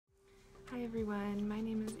Hi everyone, my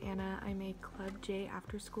name is Anna. I'm a Club J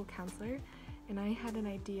after school counselor, and I had an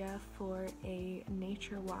idea for a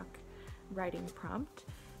nature walk writing prompt.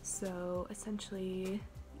 So essentially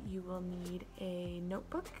you will need a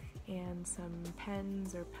notebook and some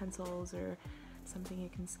pens or pencils or something you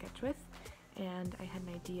can sketch with. And I had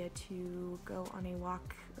an idea to go on a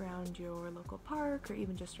walk around your local park or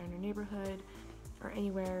even just around your neighborhood or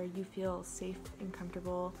anywhere you feel safe and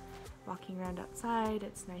comfortable walking around outside.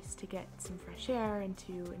 It's nice to get some fresh air and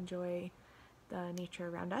to enjoy the nature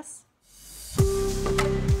around us. And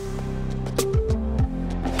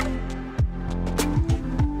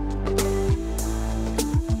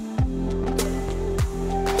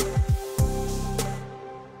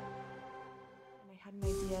I had an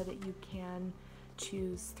idea that you can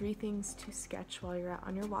choose 3 things to sketch while you're out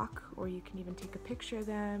on your walk, or you can even take a picture of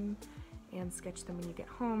them and sketch them when you get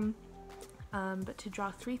home. But to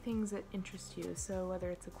draw 3 things that interest you, so whether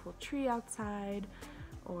it's a cool tree outside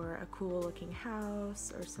or a cool looking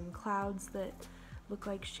house or some clouds that look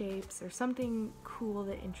like shapes or something cool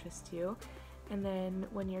that interests you. And then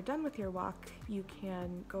when you're done with your walk, you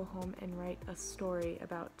can go home and write a story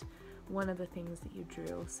about one of the things that you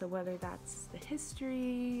drew. So whether that's the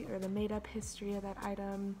history or the made-up history of that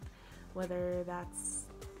item, whether that's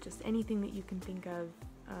just anything that you can think of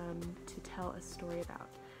to tell a story about.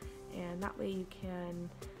 And that way you can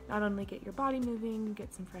not only get your body moving,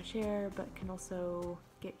 get some fresh air, but can also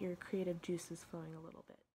get your creative juices flowing a little bit.